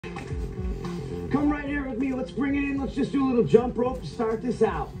let's bring it in. Let's just do a little jump rope to start this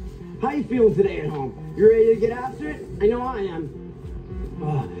out. How you feeling today at home? You ready to get after it? I know I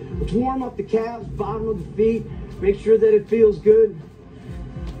am. Let's warm up the calves, bottom of the feet. Make sure that it feels good.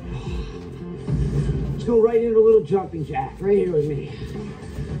 Let's go right into a little jumping jack, right here with me.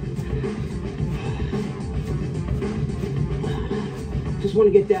 Just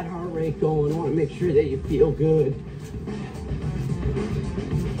want to get that heart rate going. I want to make sure that you feel good.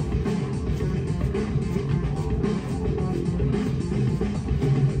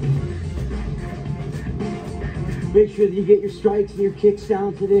 Make sure that you get your strikes and your kicks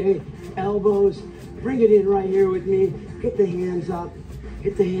down today. Elbows, bring it in right here with me. Get the hands up,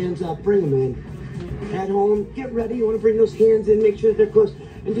 get the hands up, bring them in. At home, get ready. You want to bring those hands in, make sure that they're close,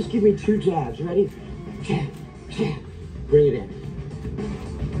 and just give me 2 jabs. Ready? Jab, jab, bring it in.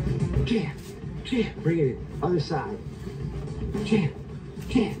 Jab, jab, bring it in. Other side. Jab,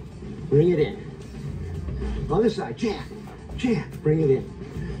 jab, bring it in. Other side, jab, jab, bring it in.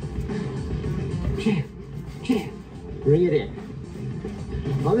 Jab, jab, bring it in.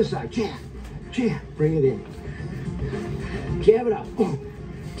 Other side, jab, jab, bring it in. Jab it up. 1,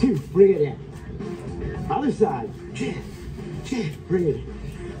 2, bring it in. Other side, jab, jab, bring it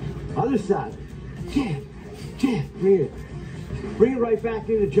in. Other side, jab, jab, bring it in. Bring it right back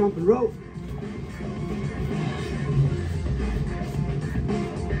into jumping rope.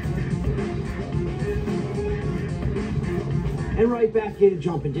 And right back into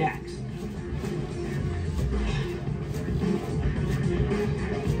jumping jacks.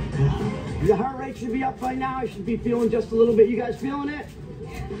 Your heart rate should be up by now. You should be feeling just a little bit. You guys feeling it?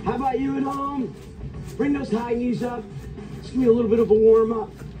 How about you at home? Bring those high knees up. Just give me a little bit of a warm up.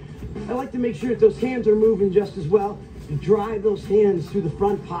 I like to make sure that those hands are moving just as well. You drive those hands through the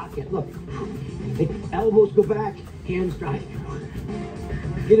front pocket. Look, elbows go back, hands drive through.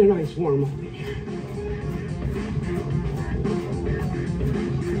 Get a nice warm up in here.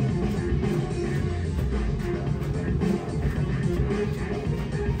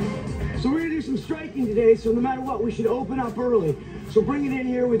 So we're gonna do some striking today, so no matter what, we should open up early. So bring it in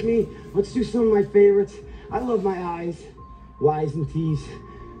here with me. Let's do some of my favorites. I love my eyes, Y's and T's.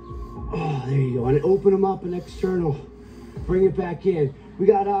 Oh, there you go. And open them up and external. Bring it back in. We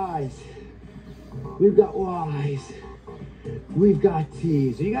got eyes. We've got Y's. We've got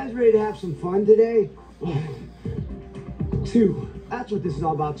T's. Are you guys ready to have some fun today? 2. That's what this is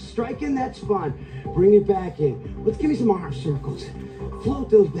all about. Striking, that's fun. Bring it back in. Let's give me some arm circles. Float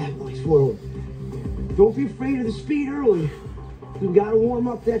those bad boys forward. Don't be afraid of the speed early. We've got to warm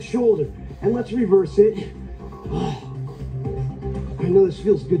up that shoulder. And let's reverse it. Oh, I know this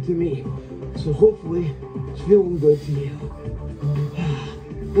feels good to me. So hopefully it's feeling good to you.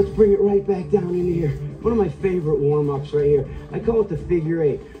 Let's bring it right back down into here. One of my favorite warm-ups right here. I call it the figure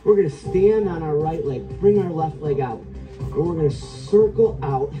 8. We're going to stand on our right leg. Bring our left leg out. And we're going to circle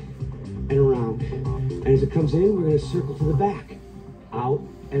out and around. And as it comes in, we're going to circle to the back. Out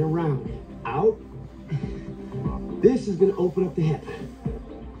and around. Out. This is going to open up the hip.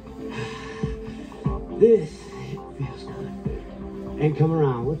 This feels good. And come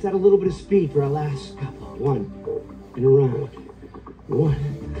around. Let's add a little bit of speed for our last couple. 1 and around.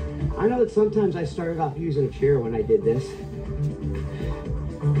 1. I know that sometimes I started off using a chair when I did this.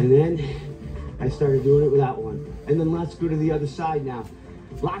 And then I started doing it without one. And then let's go to the other side now.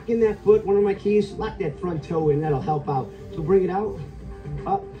 Lock in that foot. One of my keys, lock that front toe in. That'll help out. So bring it out.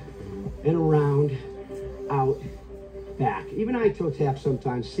 Up and around, out, back. Even I toe tap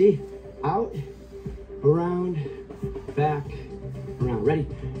sometimes. See? Out, around, back, around. Ready?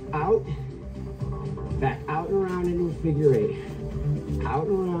 Out, back, out and around into a figure 8. Out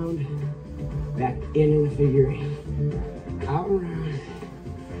and around, back in a figure 8. Out and around,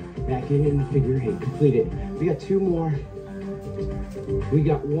 back in a figure 8. Complete it. We got 2 more. We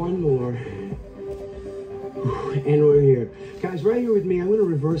got 1 more. And we're here. Guys, right here with me, I'm going to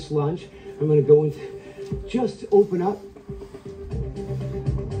reverse lunge. I'm going to go into, just open up.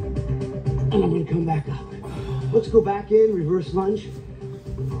 And I'm going to come back up. Let's go back in, reverse lunge.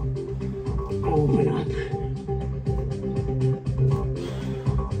 Open up.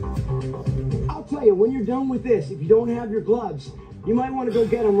 I'll tell you, when you're done with this, if you don't have your gloves, you might want to go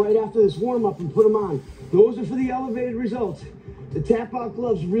get them right after this warm-up and put them on. Those are for the elevated results. The tap-out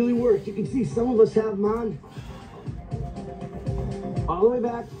gloves really work. You can see some of us have them on. All the way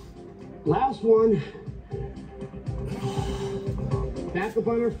back. Last one. Back up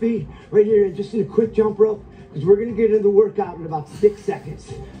on our feet. Right here, just in a quick jump rope. Because we're going to get into the workout in about 6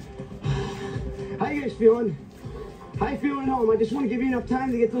 seconds. How you guys feeling? How you feeling at home? I just want to give you enough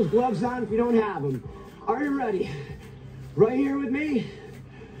time to get those gloves on if you don't have them. Are you ready? Right here with me.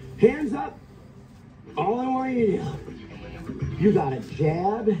 Hands up. All I want you to do, you got a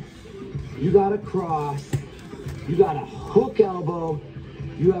jab, you got a cross, you got a hook elbow,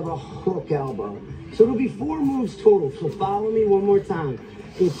 you have a hook elbow. So it'll be 4 moves total, so follow me one more time.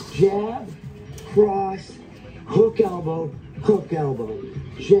 It's jab, cross, hook elbow, hook elbow.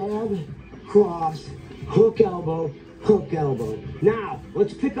 Jab, cross, hook elbow, hook elbow. Now,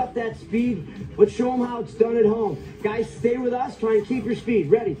 let's pick up that speed. Let's show them how it's done at home. Guys, stay with us. Try and keep your speed.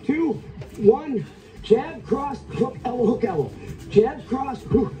 Ready? 2, 1. Jab, cross, hook, elbow, hook, elbow. Jab, cross,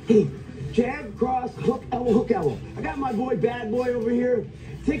 hook, jab, cross, hook, elbow, hook, elbow. I got my boy, Bad Boy, over here.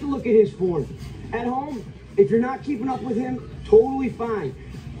 Take a look at his form. At home, if you're not keeping up with him, totally fine.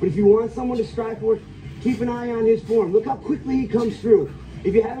 But if you want someone to strive for, keep an eye on his form. Look how quickly he comes through.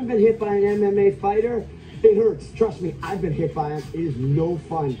 If you haven't been hit by an MMA fighter, it hurts. Trust me, I've been hit by him. It is no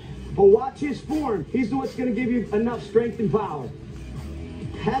fun. But watch his form. He's the what's going to give you enough strength and power.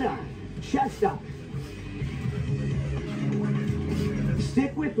 Head on, chest up.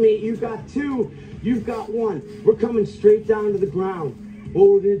 Stick with me. You've got 2, you've got 1. We're coming straight down to the ground. What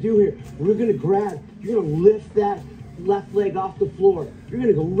we're going to do here, we're going to grab, you're going to lift that left leg off the floor. You're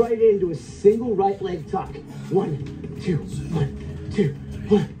going to go right into a single right leg tuck. 1, 2, 1, 2,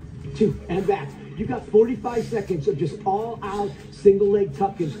 1, 2, and back. You got 45 seconds of just all out single leg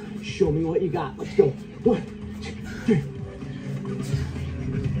tuck-ins. Show me what you got. Let's go. 1, 2, 3.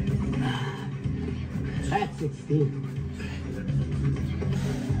 That's 16.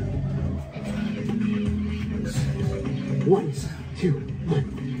 One, two,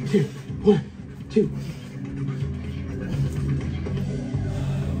 1, 2, 1, 2.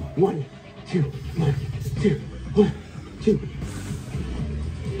 1, 2, 1, 2, 1, 2.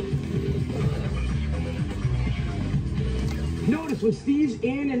 Notice when Steve's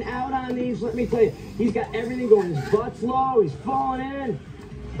in and out on these, let me tell you, he's got everything going. His butt's low, he's falling in.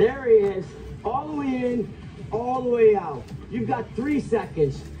 There he is, all the way in, all the way out. You've got 3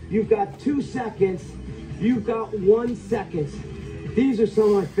 seconds, you've got 2 seconds, you've got 1 second. These are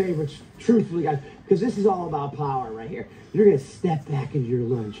some of my favorites, truthfully, guys, because this is all about power right here. You're gonna step back into your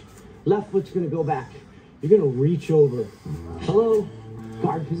lunge. Left foot's gonna go back. You're gonna reach over. Hello,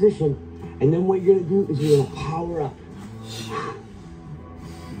 guard position. And then what you're gonna do is you're gonna power up.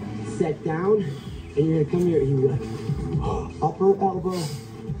 Set down, and you're gonna come here and you're like, upper elbow,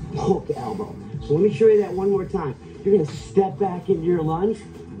 hook elbow. So let me show you that one more time. You're gonna step back into your lunge.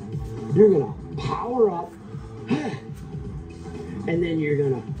 You're gonna power up, and then you're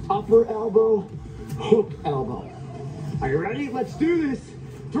gonna upper elbow, hook elbow. Are you ready? Let's do this.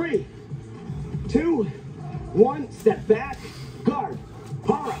 3, 2, 1. Step back, guard,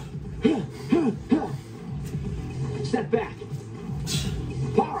 power up. Step back,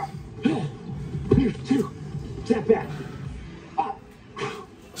 power up. 2, step back, up,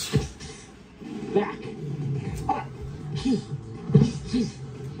 back, up,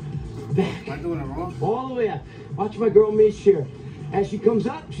 back. Am I doing it wrong? All the way up. Watch my girl Mish here. As she comes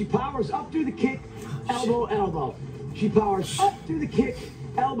up, she powers up through the kick, elbow, elbow. She powers up through the kick,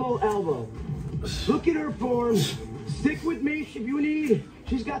 elbow, elbow. Look at her form. Stick with Mish if you need.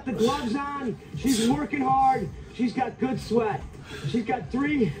 She's got the gloves on. She's working hard. She's got good sweat. She's got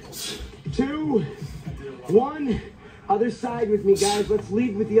 3, 2, 1. Other side with me, guys. Let's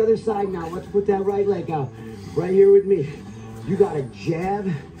lead with the other side now. Let's put that right leg out. Right here with me. You got a jab,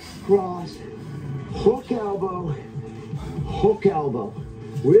 cross, hook elbow, hook elbow.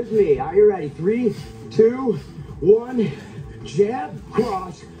 With me. Are you ready? 3, 2, 1. Jab,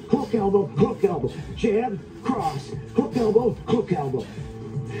 cross, hook elbow, hook elbow. Jab, cross, hook elbow, hook elbow.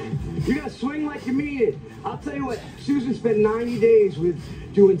 You gotta swing like you mean it. I'll tell you what, Susan spent 90 days with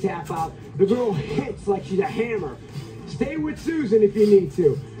doing tap out. The girl hits like she's a hammer. Stay with Susan if you need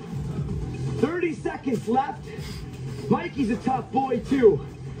to. 30 seconds left. Mikey's a tough boy too.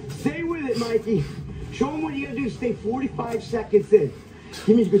 Stay with it, Mikey. Show him what you gotta do to stay 45 seconds in.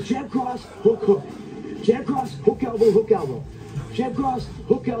 Give me a good jab, cross, hook, hook. Jab, cross, hook, elbow, hook, elbow. Jab, cross,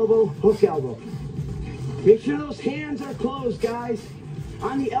 hook, elbow, hook, elbow. Make sure those hands are closed, guys.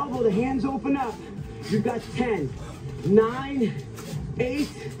 On the elbow, the hands open up. You've got 10, 9, 8,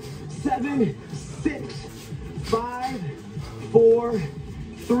 7, 6, 5, 4,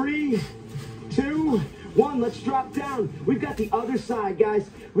 3, 2, 1. Let's drop down. We've got the other side, guys.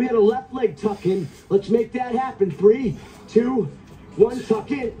 We had a left leg tuck in. Let's make that happen. 3, 2, 1. Tuck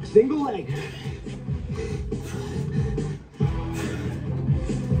in. Single leg.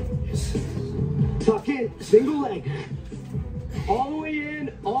 Tuck in. Single leg. All the way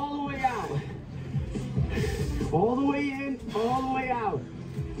in, all the way out. All the way in, all the way out.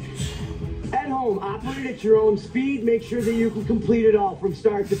 At home, operate at your own speed. Make sure that you can complete it all from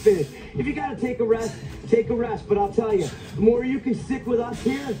start to finish. If you got to take a rest, take a rest. But I'll tell you, the more you can stick with us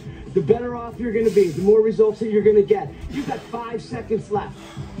here, the better off you're going to be, the more results that you're going to get. You've got 5 seconds left.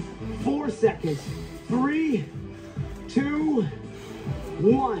 4 seconds. 3, 2,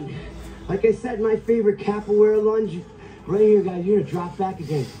 1. Like I said, my favorite capoeira lunge. Right here, guys, you're going to drop back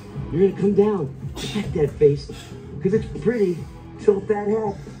again. You're going to come down. Check that face. Because it's pretty. Tilt that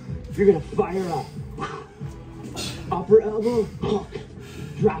head. You're going to fire up. Upper elbow, hook.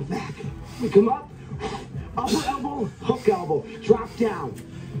 Drop back. We come up. Upper elbow, hook elbow. Drop down.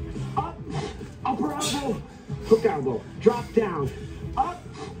 Up. Upper elbow, hook elbow. Drop down. Up.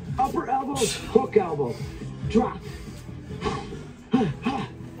 Upper elbow, hook elbow. Drop.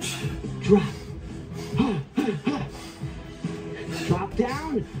 Drop. Drop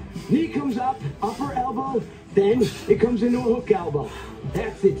down. Knee comes up. Upper elbow. Then it comes into a hook elbow.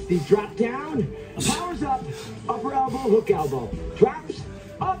 That's it, Steve. Drop down. Powers up. Upper elbow, hook elbow. Drops.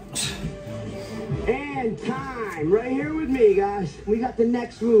 Up. And time. Right here with me, guys. We got the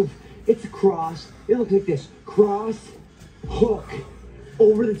next move. It's a cross. It looks like this. Cross. Hook.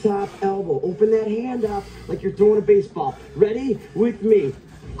 Over the top elbow. Open that hand up like you're throwing a baseball. Ready? With me.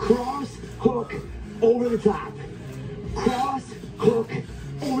 Cross, hook, over the top. Cross, hook,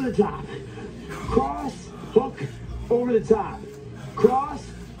 over the top. Cross, hook, over the top. Cross,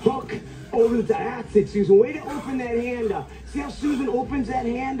 hook, over the top. That's it, Susan. Way to open that hand up. See how Susan opens that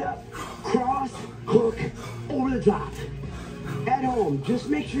hand up? Cross, hook, over the top. At home, just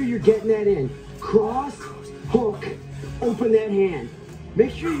make sure you're getting that in. Cross, hook, open that hand.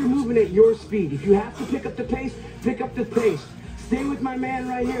 Make sure you're moving at your speed. If you have to pick up the pace, pick up the pace. Stay with my man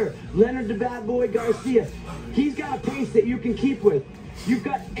right here, Leonard the Bad Boy Garcia. He's got a pace that you can keep with. You've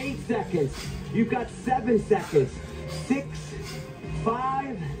got 8 seconds. You've got 7 seconds. 6,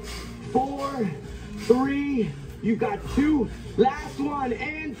 5, 4, 3. You've got 2. Last one,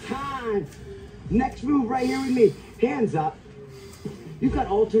 and time. Next move right here with me. Hands up. You've got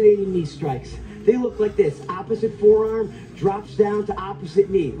alternating knee strikes. They look like this. Opposite forearm drops down to opposite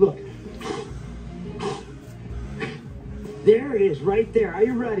knee. Look. There it is, right there. Are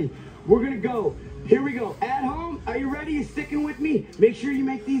you ready? We're going to go. Here we go. At home, are you ready? You sticking with me? Make sure you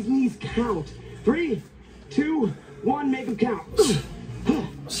make these knees count. 3, 2, 1, make them count.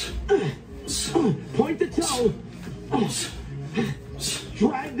 Point the toe.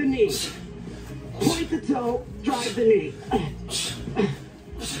 Drive the knee. Point the toe, drive the knee.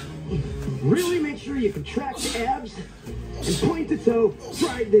 Really make sure you contract the abs and point the toe,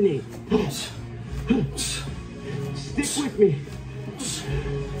 drive the knee. Stick with me.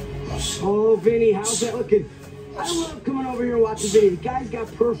 Oh, Vinny, how's that looking? I love coming over here and watching Vinny. The guy's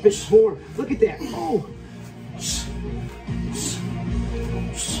got perfect form. Look at that. Oh.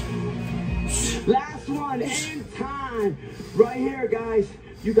 Last one, and time. Right here, guys.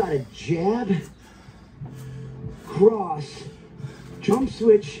 You got a jab, cross, jump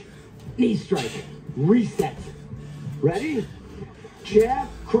switch, knee strike, reset. Ready? Jab,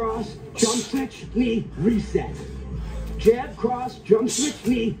 cross, jump switch, knee, reset. Jab, cross, jump switch,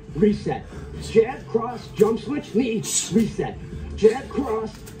 knee, reset. Jab, cross, jump switch, knee, reset. Jab,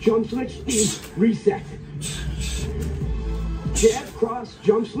 cross, jump switch, knee, reset. Jab, cross,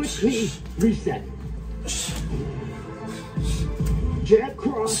 jump switch, knee, reset. Jab,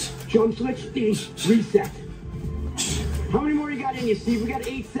 cross, jump switch, knee, reset. How many more you got in you, Steve? We got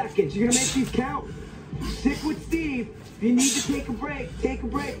 8 seconds. You're gonna make these count? Stick with Steve. If you need to take a break, take a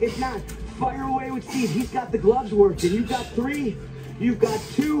break. If not, fire away with Steve. He's got the gloves working. You've got 3, you've got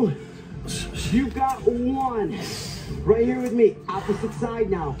 2, you've got 1. Right here with me. Opposite side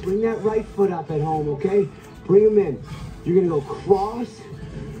now. Bring that right foot up at home, okay? Bring them in. You're gonna go cross,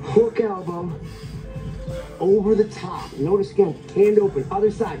 hook elbow, over the top. Notice again, hand open,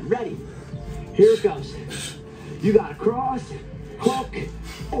 other side. Ready? Here it goes. You got a cross, hook,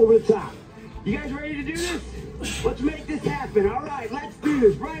 over the top. You guys ready to do this? Let's make this happen. All right, let's do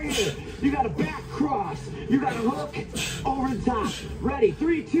this right here. You got a back cross. You got a hook, over the top. Ready?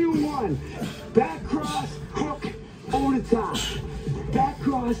 3, 2, 1. Back cross, hook, over the top. Back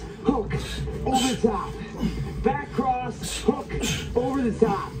cross, hook, over the top. Back cross, hook, over the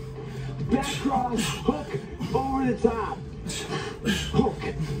top. Back cross, hook, over the top. Hook,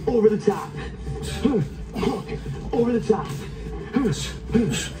 over the top. Hook, over the top.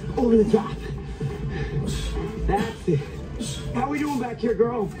 Over the top. That's it. How we doing back here,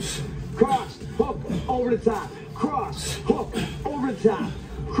 girl? Cross, hook, over the top. Cross, hook, over the top.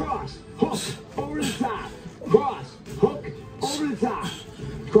 Cross, hook, over the top. Cross, hook, over the top.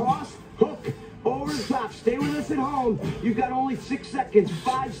 Cross, hook, over the top. Stay with us at home. You've got only 6 seconds,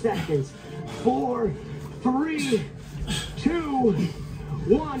 5 seconds, 4, 3, 2,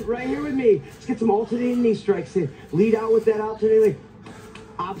 1. Right here with me. Let's get some alternating knee strikes in. Lead out with that alternating.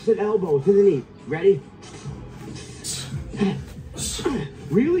 Opposite elbow to the knee. Ready?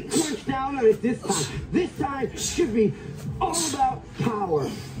 Really crunch down on it this time. This time should be all about power.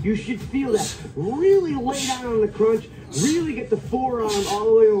 You should feel that. Really lay down on the crunch. Really get the forearm all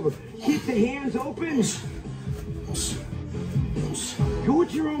the way over. Keep the hands open. Go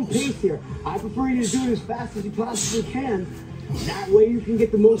at your own pace here. I prefer you to do it as fast as you possibly can. That way you can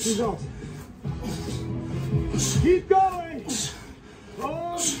get the most results. Keep going.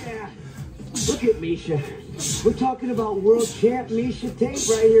 Oh yeah. Look at Misha. We're talking about world champ Misha Tate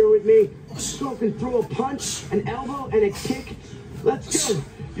right here with me. So can throw a punch, an elbow, and a kick. Let's go.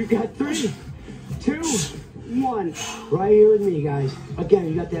 You got 3, 2, 1. Right here with me, guys. Again,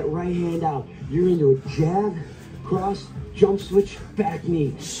 you got that right hand out. You're into a jab, cross, jump switch, back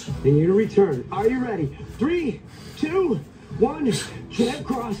knee. And you're gonna return. Are you ready? 3, 2, 1. Jab,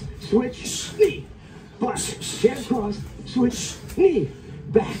 cross, switch, knee. Back. Jab, cross, switch, knee.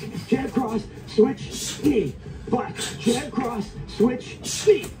 Back. Jab, cross, switch, knee. Back. Jab, cross, switch,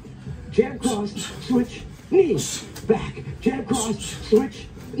 knee. Jab, cross, switch, knee. Back. Jab, cross, switch,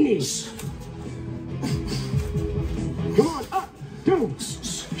 knee. Come on, up, 2.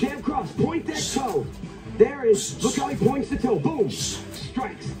 Jab, cross, point that toe. There it is. Look how he points the toe. Boom.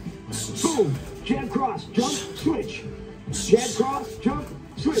 Strikes. Boom. Jab, cross, jump, switch. Jab, cross, jump,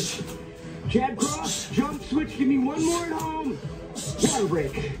 switch. Jab, cross, jump, switch. Give me one more at home. Water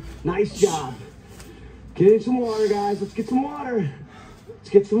break. Nice job. Get in some water, guys. Let's get some water. Let's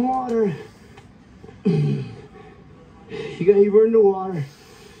get some water. You burn the water.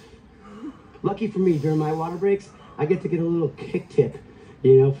 Lucky for me, during my water breaks, I get to get a little kick tip,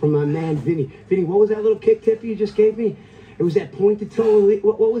 you know, from my man Vinny. Vinny, what was that little kick tip you just gave me? It was that point the toe.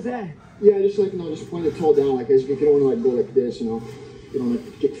 What was that? Yeah, just like, you know, just point the toe down, like as you don't want to like go like this, you know. You don't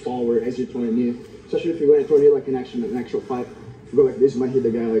like kick forward as you're throwing a knee. Especially if you're going to throw a knee like an actual fight. If you go like this, you might hit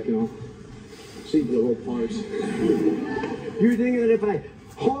the guy like, you know, see the little parts. You're thinking that if I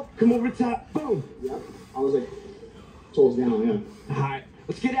hook, come over the top, boom. Yeah, I was like, toes down, yeah. All right,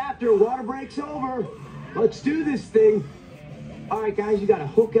 let's get after it. Water break's over. Let's do this thing. All right, guys, you got a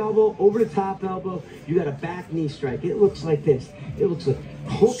hook elbow, over the top elbow. You got a back knee strike. It looks like this. It looks like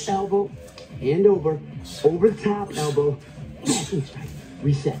hook elbow, and over the top elbow, back knee strike.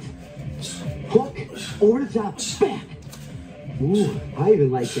 Reset. Hook, over the top, back. Ooh, I even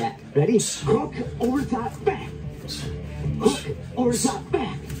like that. Ready? Hook, over the top, back. Hook, over the top,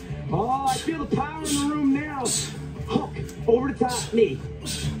 back. Oh, I feel the power in the room now. Hook, over the top, knee.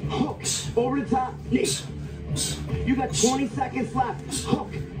 Hook, over the top, knee. You got 20 seconds left.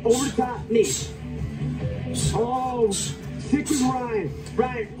 Hook, over the top, knee. Oh, stick with Ryan.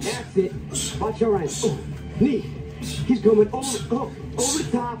 Ryan, that's it. Watch out, Ryan. Oh, knee. He's coming over, hook, over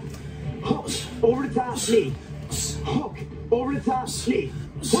the top. Hook, over the top, knee. Hook, over the top, knee.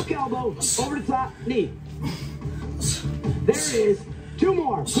 Hook elbow, over the top, knee. There it is. 2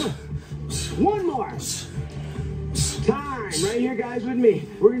 more. 1 more. Time. Right here, guys, with me.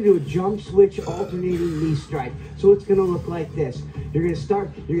 We're going to do a jump switch alternating knee strike. So it's going to look like this. You're going to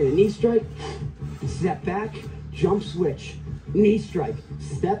start, you're going to knee strike, step back, jump switch, knee strike,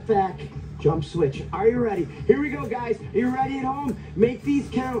 step back, jump switch. Are you ready? Here we go, guys. Are you ready at home? Make these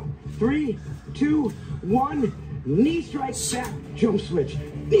count. 3, 2, 1. Knee strike, back, jump switch.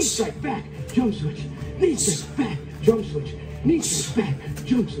 Knee strike, back, jump switch. Knee strike, back, jump switch. Knee strike, back,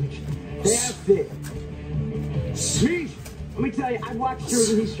 jump switch. That's it. Let me tell you, I've watched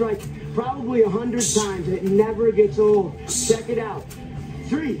your knee strike probably 100 times and it never gets old. Check it out.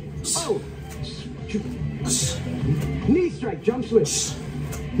 3, oh. Knee strike, jump switch.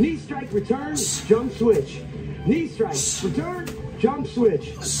 Knee strike, return, jump switch. Knee strike, return, jump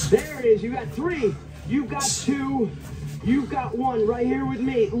switch. There it is. You got 3. You've got 2. You've got 1 right here with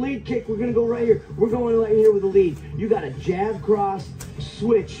me. Lead kick. We're going to go right here. We're going right here with the lead. You got a jab, cross,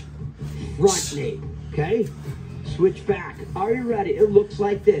 switch, front knee. Okay? Switch back. Are you ready? It looks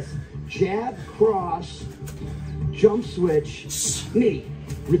like this. Jab, cross, jump switch, knee,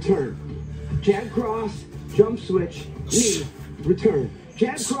 return. Jab, cross, jump switch, knee, return.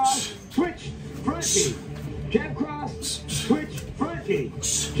 Jab, cross, switch, front knee. Jab, cross, switch, front knee.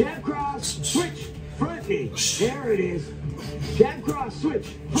 Jab, cross, switch, front knee. There it is. Jab, cross, switch,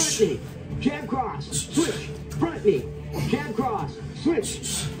 front knee. Jab, cross, switch, front knee. Jab, cross, switch,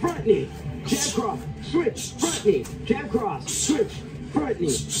 front knee. Jab, cross, switch, front knee. Jab, cross, switch, front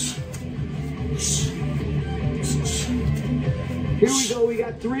knee. Here we go. We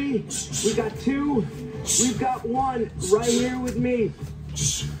got 3. We got 2. We've got 1 right here with me.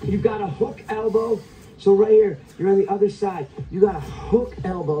 You've got a hook elbow. So right here, you're on the other side. You got a hook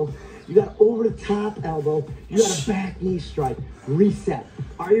elbow. You got over the top elbow. You got a back knee strike. Reset.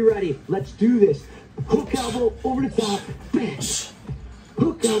 Are you ready? Let's do this. Hook elbow over the top. Bang.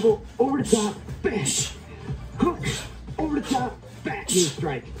 Hook elbow over the top. Bang. Hook over the top. Back knee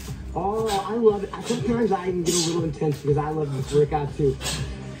strike. Oh, I love it. Sometimes I even get a little intense because I love this workout too.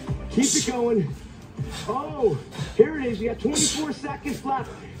 Keep it going. Oh, here it is. You got 24 seconds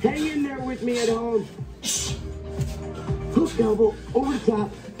left. Hang in there with me at home. Hook elbow over the top.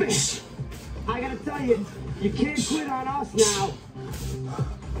 Bang. I gotta tell you, you can't quit on us now.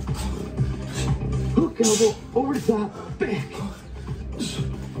 Hook elbow over the top. Bang.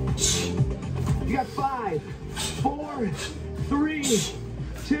 You got 5, 4, 3,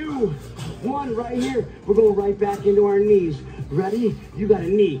 2, 1. Right here. We're going right back into our knees. Ready? You got a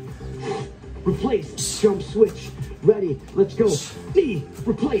knee. Replace, jump switch. Ready, let's go. Knee,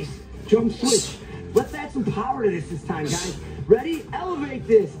 replace, jump switch. Let's add some power to this time, guys. Ready? Elevate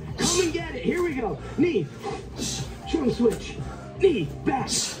this. Come and get it. Here we go. Knee, jump switch. Knee, back,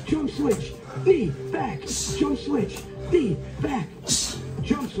 jump switch. Knee, back, jump switch. Knee, back,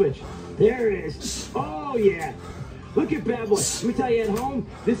 jump switch. There it is. Oh, yeah. Look at bad boy. Let me tell you, at home,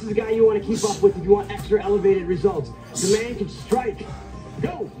 this is a guy you want to keep up with if you want extra elevated results. The man can strike.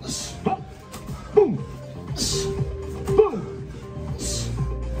 Go. Up. Boom. Boom.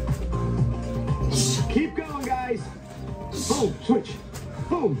 Keep going, guys. Boom. Switch.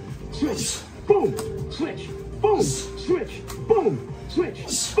 Boom. Switch. Boom. Switch. Boom. Switch. Boom.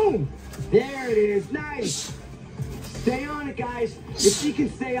 Switch. Boom. There it is. Nice. Stay on it, guys. If she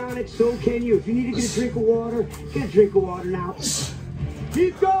can stay on it, so can you. If you need to get a drink of water, get a drink of water now.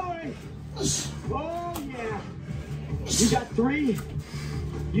 Keep going. Oh, yeah. You got 3.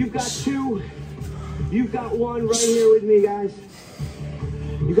 You've got 2. You've got 1 right here with me, guys.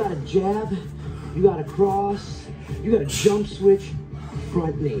 You got a jab. You got a cross. You got a jump switch.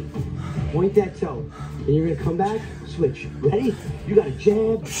 Front knee. Point that toe. And you're going to come back, switch. Ready? You got a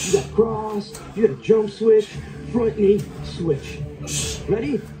jab. You got a cross. You got a jump switch. Front knee, switch.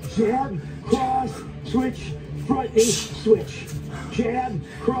 Ready? Jab, cross, switch, front knee, switch. Jab,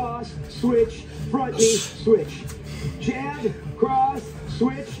 cross, switch, front knee, switch. Jab, cross,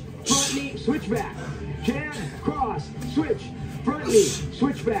 switch, front knee, switch back. Jab, cross, switch, front knee,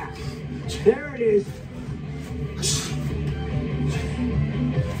 switch back. There it is.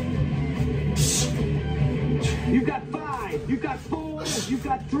 You've got 5, you've got 4, you've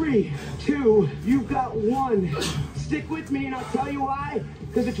got 3, 2, you've got 1. Stick with me and I'll tell you why.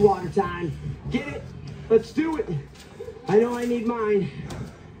 Because it's water time. Get it? Let's do it. I know I need mine.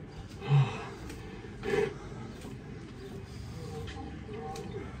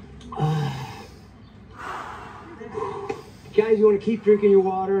 Guys, you want to keep drinking your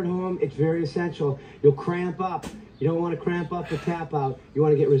water at home. It's very essential. You'll cramp up. You don't want to cramp up with tap out. You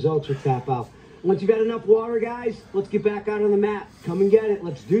want to get results with tap out. Once you got enough water, guys, let's get back out on the mat. Come and get it.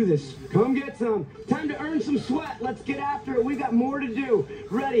 Let's do this. Come get some. Time to earn some sweat. Let's get after it. We got more to do.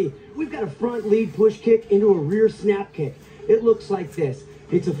 Ready? We've got a front lead push kick into a rear snap kick. It looks like this.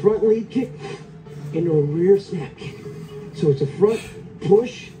 It's a front lead kick into a rear snap kick. So it's a front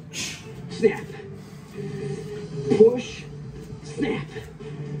push, snap. Push, snap.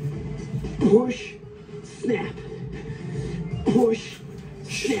 Push, snap. Push,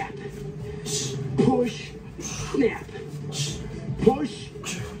 snap. Push, snap. Push,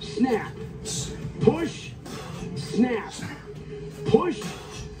 snap. Push, snap. Push,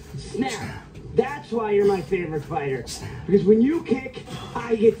 snap. That's why you're my favorite fighter. Because when you kick,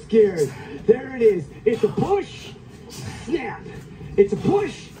 I get scared. There it is. It's a push, snap. It's a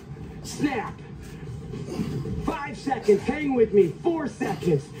push, snap. 5 seconds. Hang with me. 4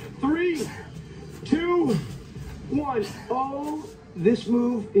 seconds. 3, 2, 1. Oh, this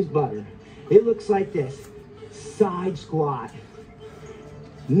move is butter. It looks like this. Side squat.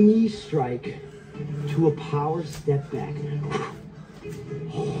 Knee strike to a power step back.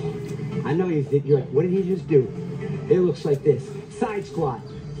 I know you're like, what did he just do? It looks like this. Side squat.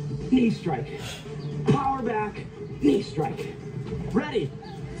 Knee strike. Power back. Knee strike. Ready?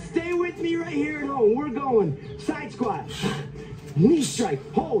 Stay with me right here at home. We're going. Side squat. Knee strike.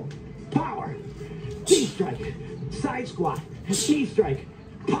 Hold. Power. Knee strike. Side squat. Knee strike.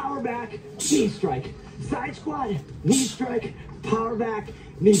 Power back, knee strike. Side squat, knee strike, power back,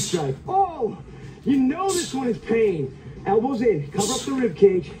 knee strike. Oh, you know this one is pain. Elbows in, cover up the rib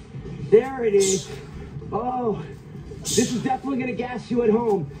cage. There it is. Oh, this is definitely gonna gas you at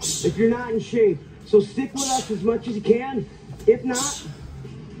home if you're not in shape. So stick with us as much as you can. If not,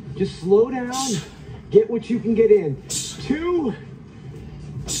 just slow down, get what you can get in. 2,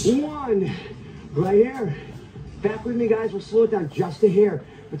 1. Right here. Back with me, guys. We'll slow it down just a hair,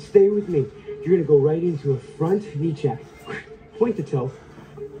 but stay with me. You're gonna go right into a front knee check. Point the toe.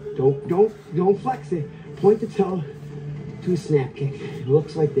 Don't flex it. Point the toe to a snap kick. It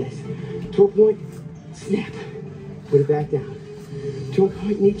looks like this. Toe point, snap. Put it back down. Toe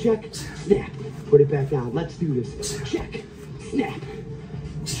point, knee check, snap. Put it back down. Let's do this. Check, snap,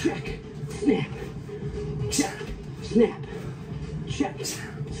 check, snap, check, snap, check,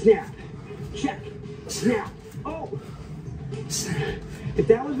 snap, check, snap. Oh! If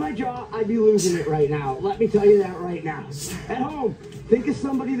that was my jaw, I'd be losing it right now. Let me tell you that right now. At home, think of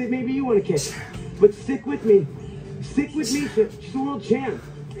somebody that maybe you want to kick. But stick with me. Stick with me. She's a world champ.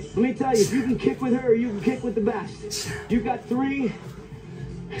 Let me tell you, if you can kick with her, you can kick with the best. You got 3.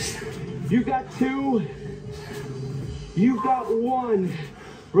 You got 2. You got 1.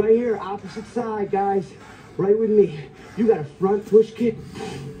 Right here, opposite side, guys. Right with me. You got a front push kick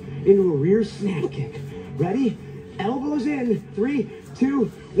into a rear snap kick. Ready? Elbows in. 3, 2,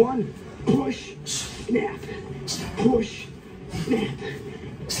 1. Push, snap. Push, snap.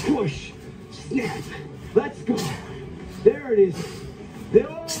 Push, snap. Let's go. There it is.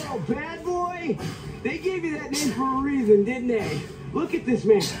 Oh, bad boy. They gave you that name for a reason, didn't they? Look at this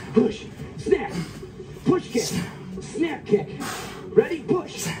man. Push, snap, push kick, snap kick. Ready?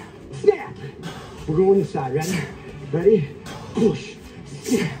 Push, snap. We're going this side. Ready? Ready? Push,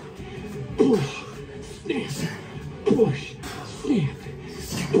 snap, push, snap, push, snap,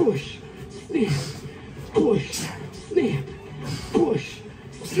 push, snap, push, snap, push,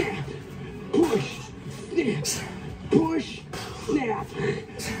 snap, push, snap, push, snap.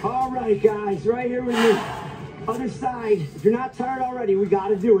 All right, guys, right here with me. Other side. If you're not tired already, we got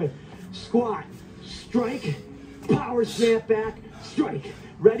to do it. Squat, strike, power snap back, strike.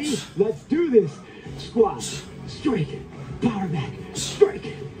 Ready? Let's do this. Squat, strike, power back,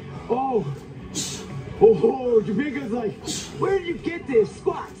 strike. Oh, Javinko's like, where did you get this?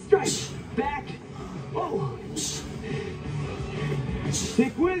 Squat, strike, back. Oh,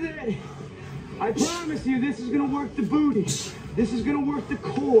 stick with it. I promise you, this is gonna work the booty. This is gonna work the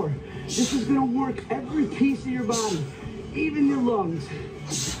core. This is gonna work every piece of your body, even your lungs.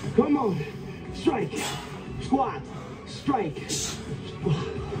 Come on, strike, squat, strike.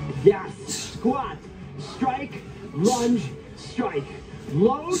 Yes, squat, strike, lunge, strike.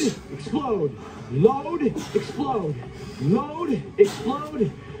 Load, explode, load, explode, load,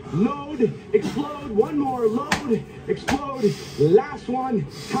 explode, load, explode. One more, load, explode. Last one,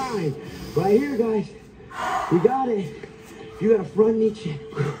 time. Right here, guys, we got it. You got a front knee check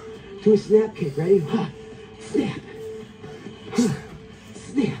to a snap kick. Ready? Snap,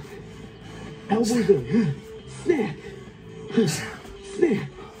 snap, elbows in, snap, snap,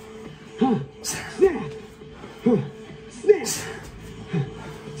 snap, snap,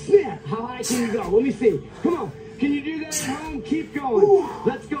 snap. How high can you go? Let me see. Come on. Can you do that at home? Keep going.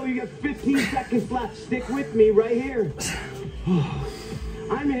 Let's go. You got 15 seconds left. Stick with me right here.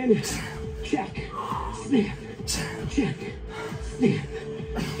 I'm in. Check. Snap. Check. Snap.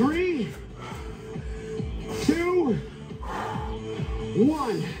 3, 2,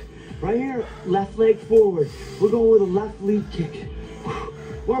 1. Right here, left leg forward. We're going with a left lead kick.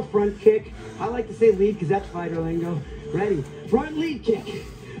 Or a front kick. I like to say lead because that's fighter lingo. Ready? Front lead kick.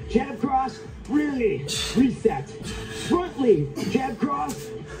 Jab cross, rear knee. Reset. Front lead. Jab cross,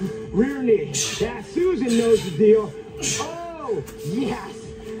 rear knee. Yeah, Susan knows the deal. Oh, yes.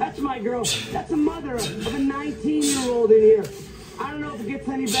 That's my girl. That's a mother of a 19-year-old in here. I don't know if it gets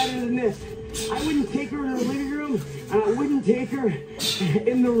any better than this. I wouldn't take her in the living room, and I wouldn't take her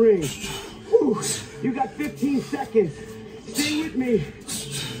in the ring. Whew. You got 15 seconds. Stay with me.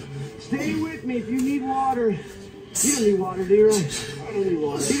 Stay with me. If you need water, you don't need water, do you, right? I don't need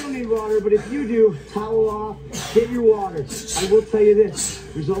water. You don't need water, but if you do, towel off, get your water. I will tell you this,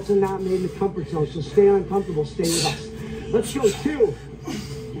 results are not made in the comfort zone, so stay uncomfortable, stay with us. Let's go, 2.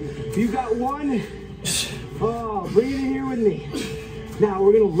 You got 1. Oh, bring it in here with me. Now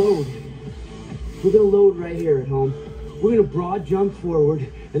we're gonna load. We're gonna load right here at home. We're gonna broad jump forward,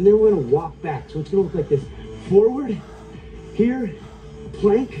 and then we're gonna walk back. So it's gonna look like this. Forward, here,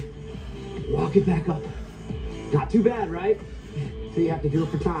 plank, walk it back up. Not too bad, right? So you have to do it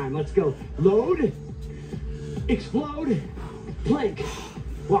for time. Let's go. Load, explode, plank,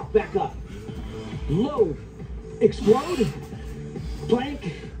 walk back up. Load, explode,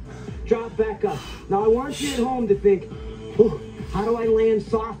 plank, drop back up. Now I want you at home to think, how do I land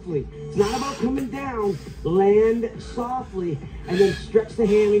softly? It's not about coming down. Land softly and then stretch the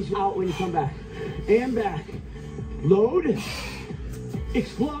hammies out when you come back. And back. Load,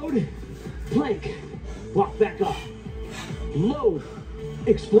 explode, plank, walk back up. Load,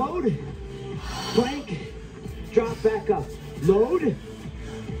 explode, plank, drop back up, load,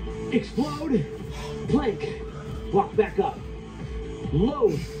 explode, plank, walk back up,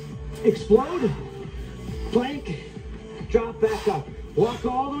 load, explode, plank, drop back up, walk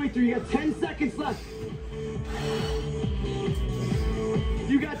all the way through. You got 10 seconds left.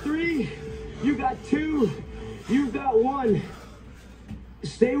 You got 3, you got 2, you got 1.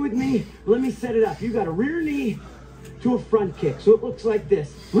 Stay with me, let me set it up. You got a rear knee to a front kick. So it looks like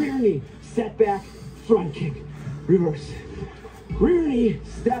this. Rear knee, step back, front kick, reverse. Rear knee,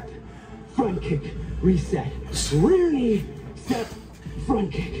 step, front kick, reset. Rear knee, step,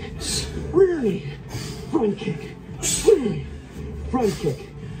 front kick. Rear knee, front kick. Rear knee, front kick.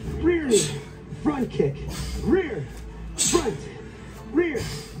 Rear knee, front kick. Rear, front, rear,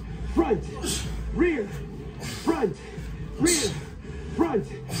 front, rear, front, rear, front.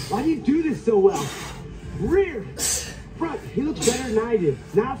 Why do you do this so well? Rear, front. He looks better than I do.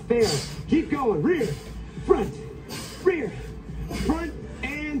 Not fair. Keep going. Rear, front,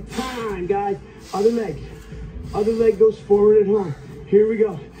 and time, guys. Other leg. Other leg goes forward at home. Here we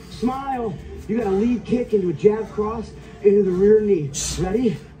go. Smile. You got a lead kick into a jab cross into the rear knee.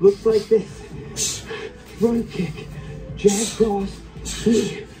 Ready? Looks like this. Front kick, jab cross,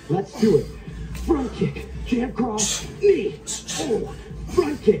 knee. Let's do it. Front kick, jab cross, knee. Oh,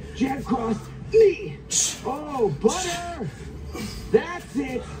 front kick, jab cross, knee. Oh, butter. That's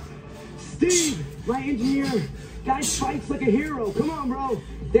it. Steve, my engineer. Guy fights like a hero. Come on, bro.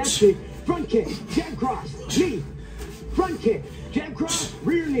 That's it. Front kick, jab cross, knee. Front kick, jab cross,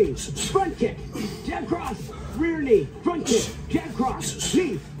 rear knee. Front kick, jab cross, rear knee. Front kick, jab cross,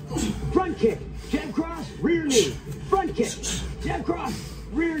 knee. Front kick, jab cross, rear knee. Front kick, jab cross,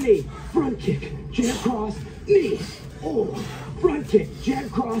 rear knee. Front kick, jab cross, knee. Oh, front kick, jab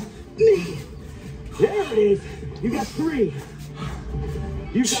cross, knee. There it is. You got 3.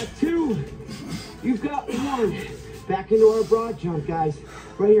 You've got 2. You've got 1. Back into our broad jump, guys.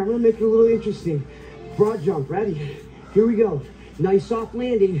 Right here, I'm gonna make it a little interesting. Broad jump, ready? Here we go. Nice soft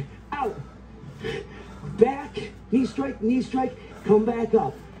landing. Out. Back. Knee strike, come back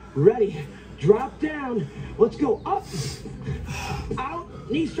up. Ready? Drop down. Let's go. Up. Out.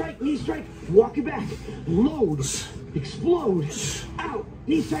 Knee strike, walk it back. Load. Explode. Out.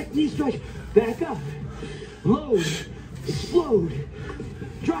 Knee strike, back up. Load. Explode.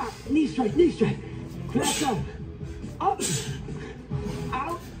 Drop. Knee strike, back up. Up.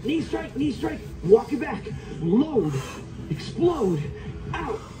 Out. Knee strike, walk it back. Load. Explode.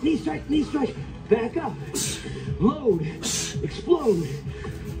 Out. Knee strike, back up. Load. Explode.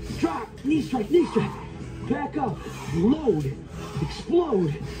 Drop. Knee strike, back up. Load.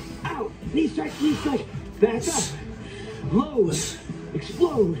 Explode. Out. Knee strike, back up. Load.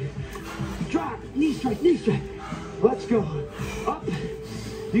 Explode. Drop. Knee strike. Let's go. Up.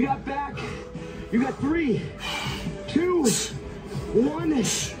 You got back. You got 3, 2, 1.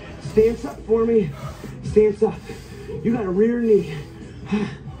 Stance up for me. Stance up. You got a rear knee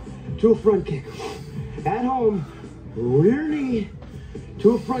to a front kick. At home, rear knee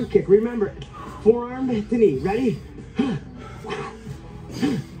to a front kick. Remember, forearm to knee. Ready?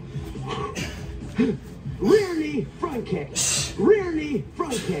 Rear knee, front kick. Rear knee,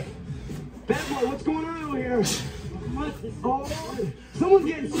 front kick. Bad boy, what's going on over here? Oh, someone's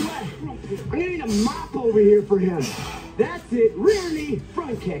getting sweat. I'm gonna need a mop over here for him. That's it. Rear knee,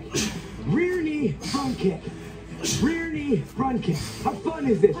 front kick. Rear knee, front kick. Rear knee, front kick. How fun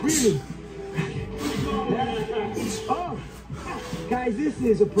is this? Rear knee. Oh, guys, this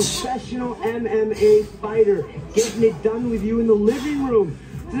is a professional MMA fighter getting it done with you in the living room.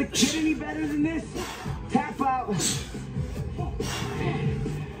 Does it get any better than this? Tap out.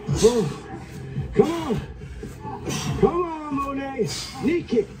 Oh, come on. Come on, Monet. Knee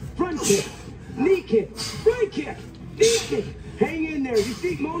kick, front kick. Knee kick, front kick. Knee kick. Hang in there. You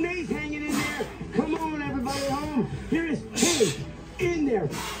see Monet's hanging in there. Come on, everybody at home. Here it is. Hang in there.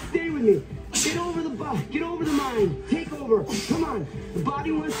 Stay with me. Get over the body. Get over the mind. Take over. Come on. The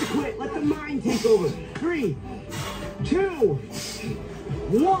body wants to quit. Let the mind take over. 3, 2,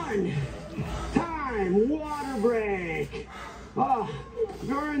 1. Time. Water break. Oh,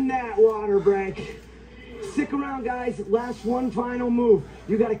 burn that water break. Stick around, guys. Last one final move.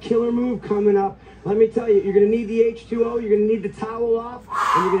 You got a killer move coming up. Let me tell you, you're going to need the H2O, you're going to need the towel off,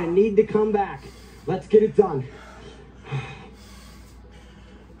 and you're going to need to come back. Let's get it done.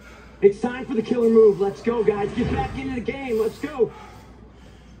 It's time for the killer move. Let's go, guys. Get back into the game. Let's go.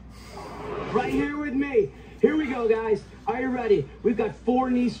 Right here with me. Here we go, guys. Are you ready? We've got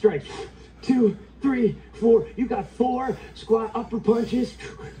 4 knee strikes. 2, 3, 4. You got 4 squat upper punches.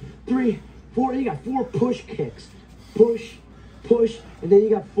 3, 4. You got 4 push kicks. Push, push, and then you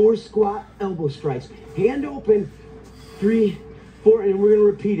got 4 squat elbow strikes. Hand open, 3, 4, and we're gonna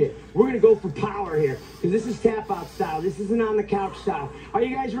repeat it. We're gonna go for power here, because this is tap out style. This isn't on the couch style. Are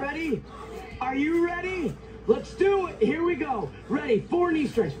you guys ready? Are you ready? Let's do it. Here we go. Ready? 4 knee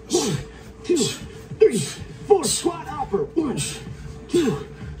strikes. 1, 2, 3, 4. Squat upper. 1, 2,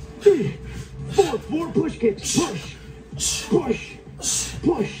 3, 4. 4 push kicks. Push, push,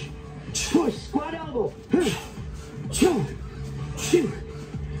 push, push. Squat elbow. 1, 2,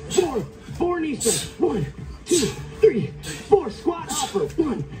 4. 4 knee strikes. 1, 2, 3, 4. Squat upper.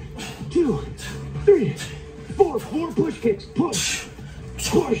 1, 2, 3, 4. 4 push kicks. Push,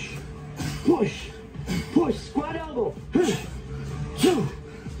 push, push, push. Squat elbow. 2,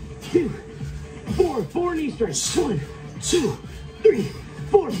 2, 4. 4 knee strikes. 1, 2, 3,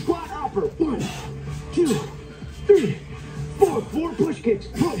 4. Squat upper. 1, 2, 3, 4. 4 push kicks.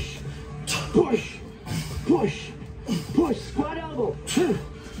 Push, push, push, push. Squat elbow. 2,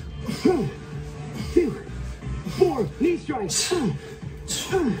 4. Knee strikes.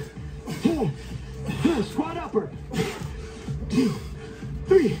 Squat upper. 2,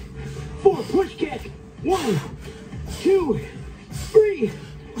 3, 4. Push kick. 1, 2, 3,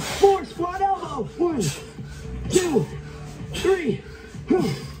 4. Squat elbow. 1, 2, 3,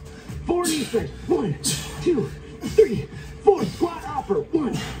 4. Knee strikes. 1, 2, 3, 4. Squat upper.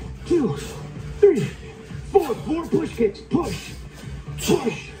 1, 2, 3, 4. 4 push kicks. Push,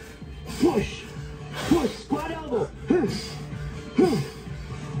 push, push, push. Squat elbow. 2,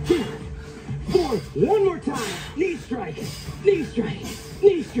 4. One more time. Knee strike, knee strike,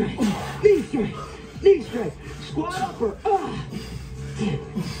 knee strike, knee strike, knee strike. Squat upper.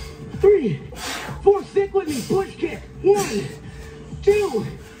 3, 4. Stick with me. Push kick. 1, 2,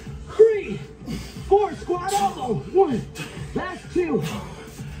 3, 4. Squat elbow. 1. Last 2.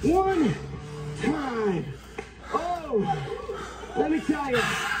 1 time. Oh, let me tell you,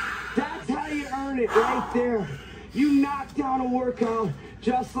 that's how you earn it right there. You knock down a workout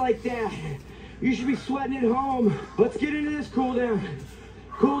just like that. You should be sweating at home. Let's get into this cool down.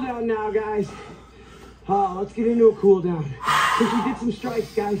 Cool down now, guys. Let's get into a cool down. Since we did some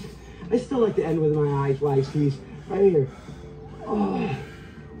strikes, guys, I still like to end with my eyes wide squeeze. Right here.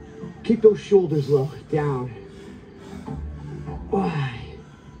 Keep those shoulders low, down.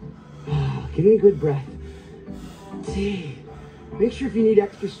 Get in a good breath. Make sure if you need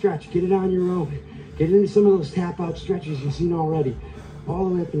extra stretch, get it on your own. Get into some of those tap out stretches you've seen already. All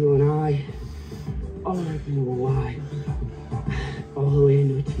the way up into an I, all the way up into a Y, all the way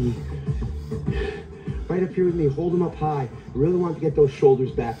into a T. Right up here with me, hold them up high. Really want to get those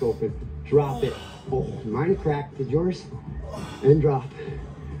shoulders back open. Drop it. Oh, mine cracked. Did yours? And drop.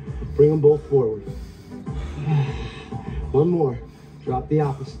 Bring them both forward. One more. Drop the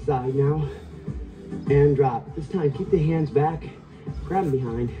opposite side now. And drop. This time, keep the hands back. Grab them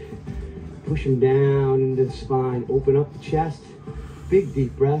behind. Push them down into the spine. Open up the chest. Big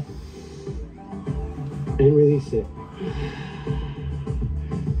deep breath. And release it.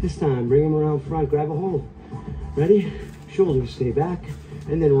 This time, bring them around front. Grab a hold. Ready? Shoulders stay back.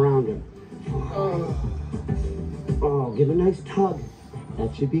 And then round them. Oh, give a nice tug.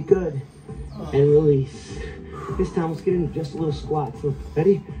 That should be good. And release. This time, let's get into just a little squat. So,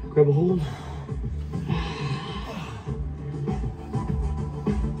 ready? Grab a hold.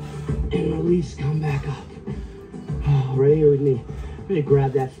 And release, come back up. Oh, right here with me. I'm gonna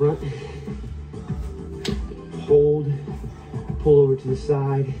grab that front. Hold. Pull over to the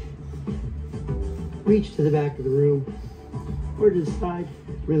side. Reach to the back of the room. Or to the side.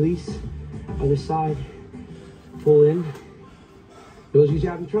 Release. Other side. Pull in. Those who's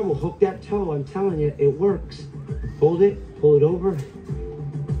having trouble, hook that toe. I'm telling you, it works. Hold it. Pull it over.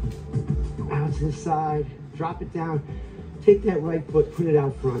 Out to the side. Drop it down. Take that right foot. Put it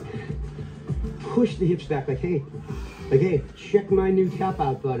out front. Push the hips back like, hey, check my new tap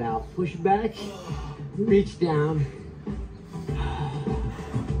out butt out. Push it back. Reach down.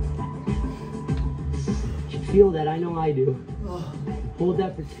 You feel that? I know I do. Hold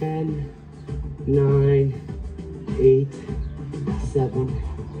that for 10, 9, 8, 7.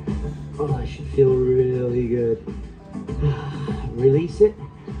 Oh, that should feel really good. Release it.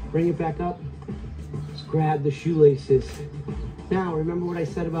 Bring it back up. Just grab the shoelaces. Now, remember what I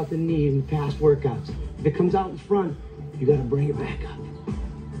said about the knee in past workouts. If it comes out in front, you gotta bring it back up.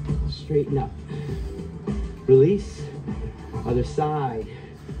 Straighten up. Release. Other side.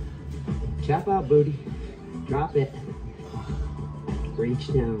 Tap out, booty. Drop it.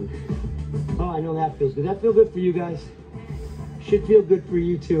 Reach down. Oh, I know that feels good. Does that feel good for you guys? Should feel good for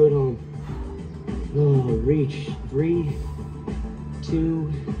you too at home. Oh, reach. 3, 2,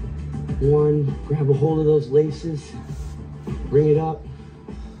 1. Grab a hold of those laces. Bring it up.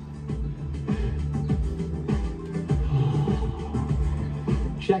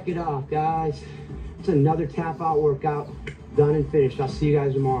 Check it off, guys. It's another tap out workout. Done and finished. I'll see you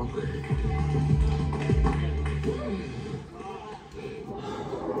guys tomorrow.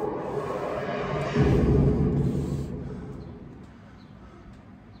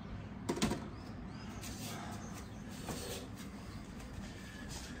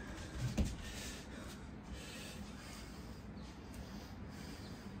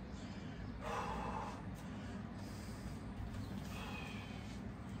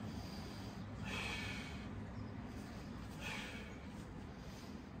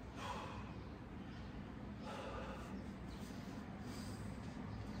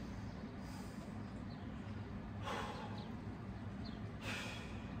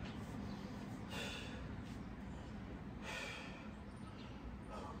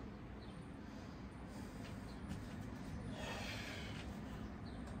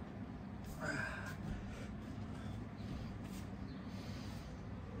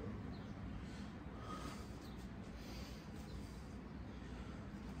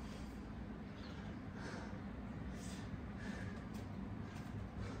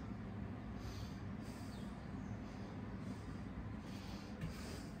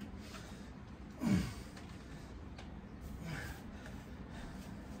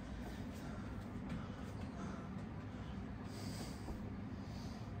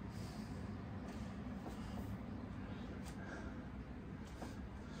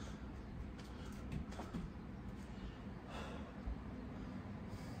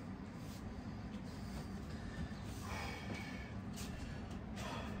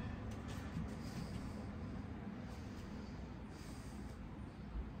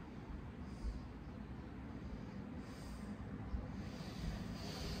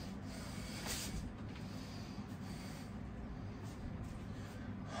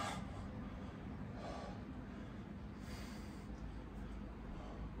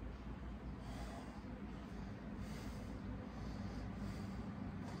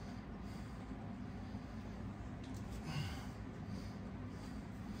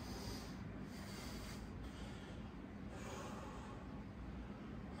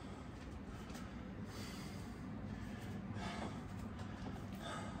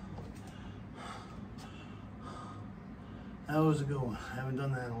 That was a good one. I haven't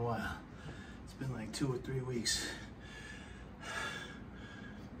done that in a while. It's been like 2 or 3 weeks.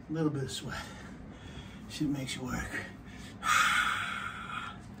 A little bit of sweat. Shit makes you work.